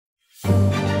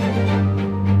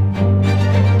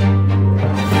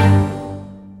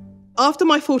after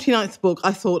my 49th book,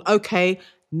 I thought, okay,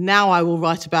 now I will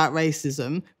write about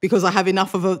racism because I have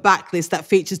enough of a backlist that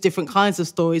features different kinds of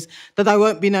stories that I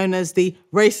won't be known as the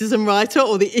racism writer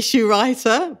or the issue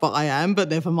writer, but I am, but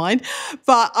never mind.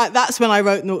 But that's when I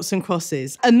wrote Noughts and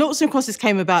Crosses. And Noughts and Crosses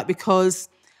came about because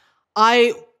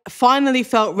I finally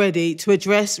felt ready to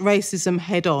address racism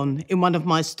head on in one of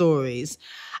my stories.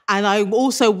 And I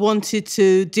also wanted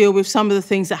to deal with some of the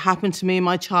things that happened to me in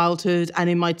my childhood and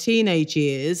in my teenage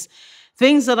years,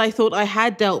 things that I thought I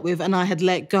had dealt with and I had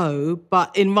let go.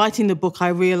 But in writing the book, I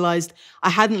realized I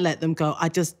hadn't let them go. I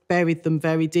just buried them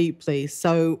very deeply.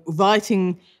 So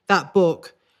writing that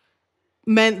book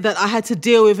meant that I had to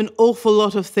deal with an awful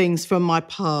lot of things from my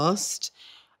past.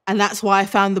 And that's why I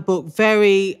found the book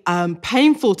very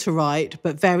painful to write,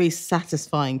 but very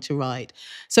satisfying to write.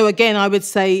 So again, I would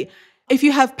say, if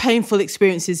you have painful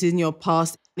experiences in your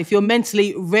past, if you're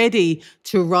mentally ready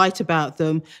to write about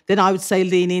them, then I would say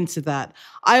lean into that.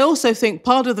 I also think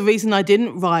part of the reason I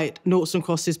didn't write Noughts and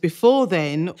Crosses before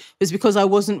then was because I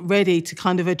wasn't ready to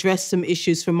kind of address some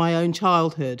issues from my own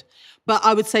childhood. But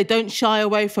I would say don't shy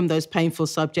away from those painful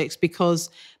subjects because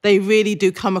they really do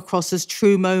come across as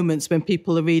true moments when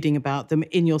people are reading about them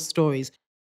in your stories.